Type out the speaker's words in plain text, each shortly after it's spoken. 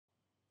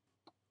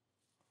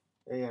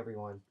Hey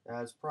everyone,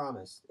 as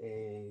promised,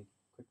 a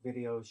quick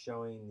video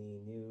showing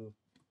the new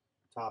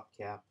top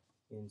cap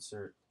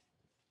insert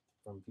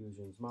from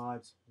Fusion's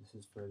Mods. This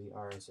is for the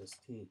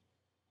RSST.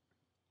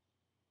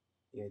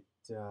 It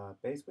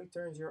basically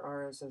turns your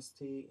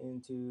RSST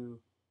into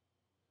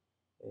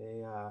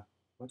a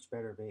much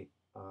better vape,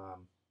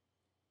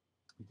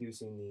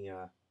 reducing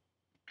the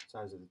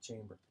size of the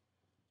chamber.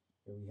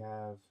 Here we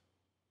have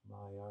my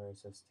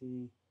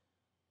RSST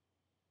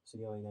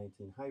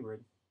CLE19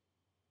 hybrid.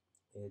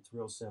 It's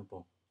real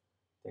simple.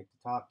 Take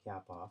the top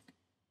cap off.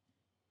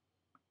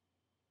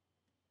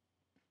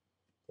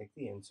 Take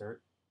the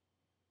insert.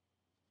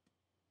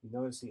 You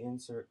notice the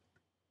insert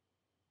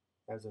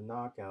has a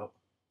knockout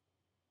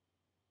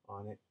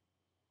on it,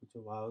 which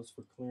allows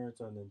for clearance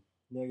on the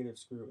negative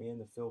screw and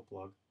the fill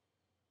plug.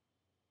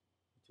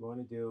 What you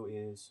want to do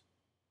is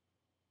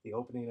the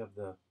opening of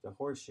the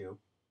horseshoe,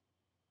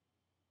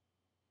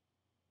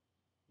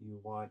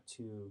 you want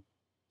to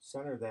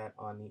center that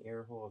on the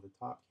air hole of the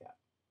top cap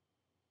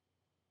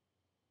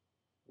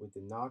with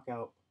the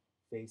knockout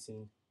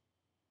facing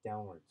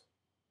downwards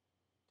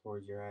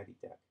towards your addy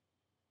deck.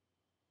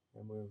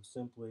 And we'll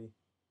simply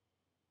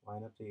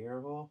line up the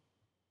air hole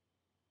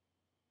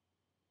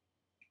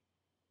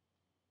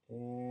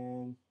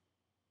and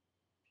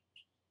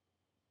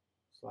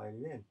slide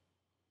it in.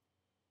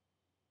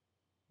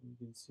 You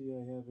can see I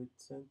have it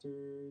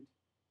centered,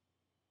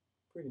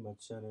 pretty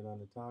much centered on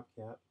the top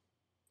cap.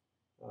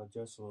 I'll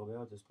adjust a little bit.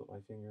 I'll just put my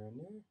finger in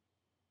there,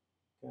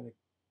 kind of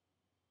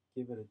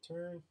give it a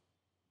turn.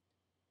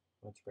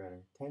 Much better.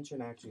 Tension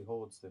actually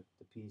holds the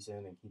piece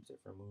in and keeps it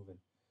from moving.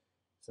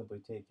 Simply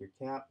take your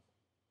cap,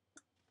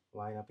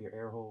 line up your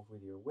air hole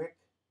with your wick,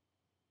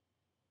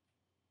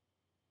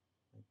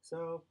 like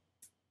so.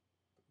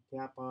 Put the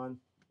cap on,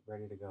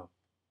 ready to go.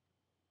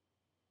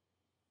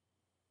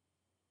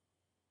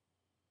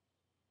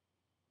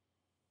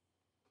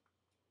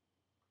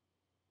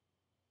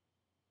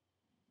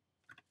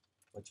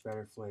 Much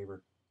better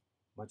flavor,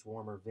 much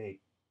warmer vape.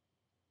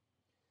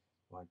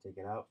 Want to take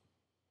it out?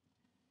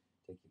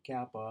 Take your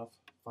cap off,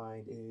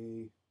 find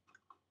a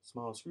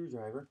small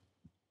screwdriver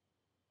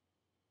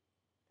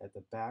at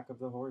the back of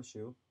the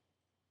horseshoe.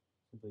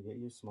 Simply get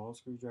your small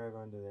screwdriver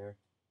under there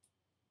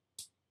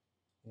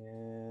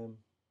and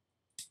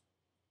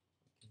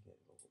I can get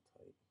it a little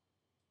tight.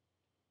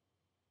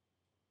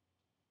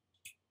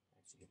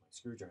 Actually get my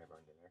screwdriver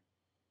under there.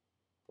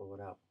 Pull it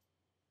out.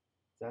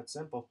 It's that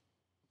simple.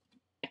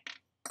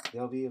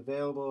 They'll be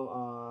available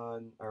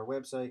on our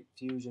website,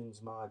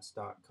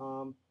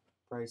 fusionsmods.com.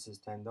 Price is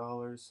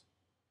 $10.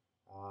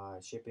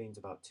 Shipping's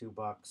about $2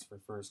 for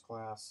first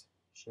class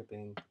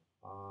shipping.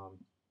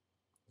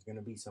 There's going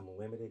to be some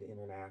limited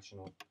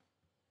international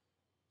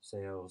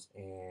sales,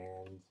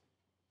 and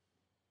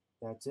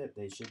that's it.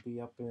 They should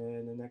be up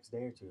in the next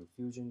day or two.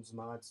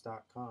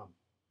 Fusionsmods.com.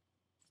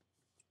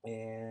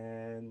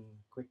 And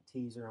quick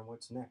teaser on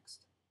what's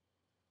next.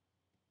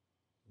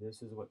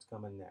 This is what's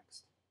coming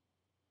next.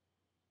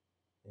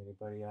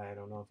 Anybody, I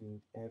don't know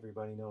if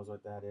everybody knows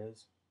what that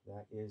is.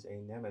 That is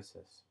a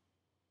Nemesis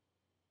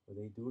with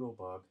a doodle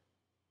bug.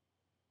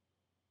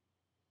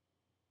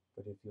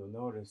 But if you'll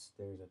notice,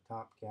 there's a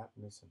top cap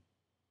missing.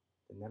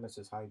 The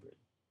Nemesis hybrid.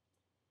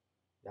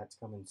 That's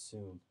coming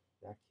soon.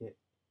 That kit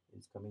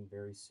is coming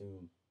very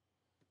soon.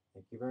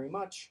 Thank you very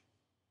much.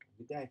 Have a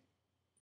good day.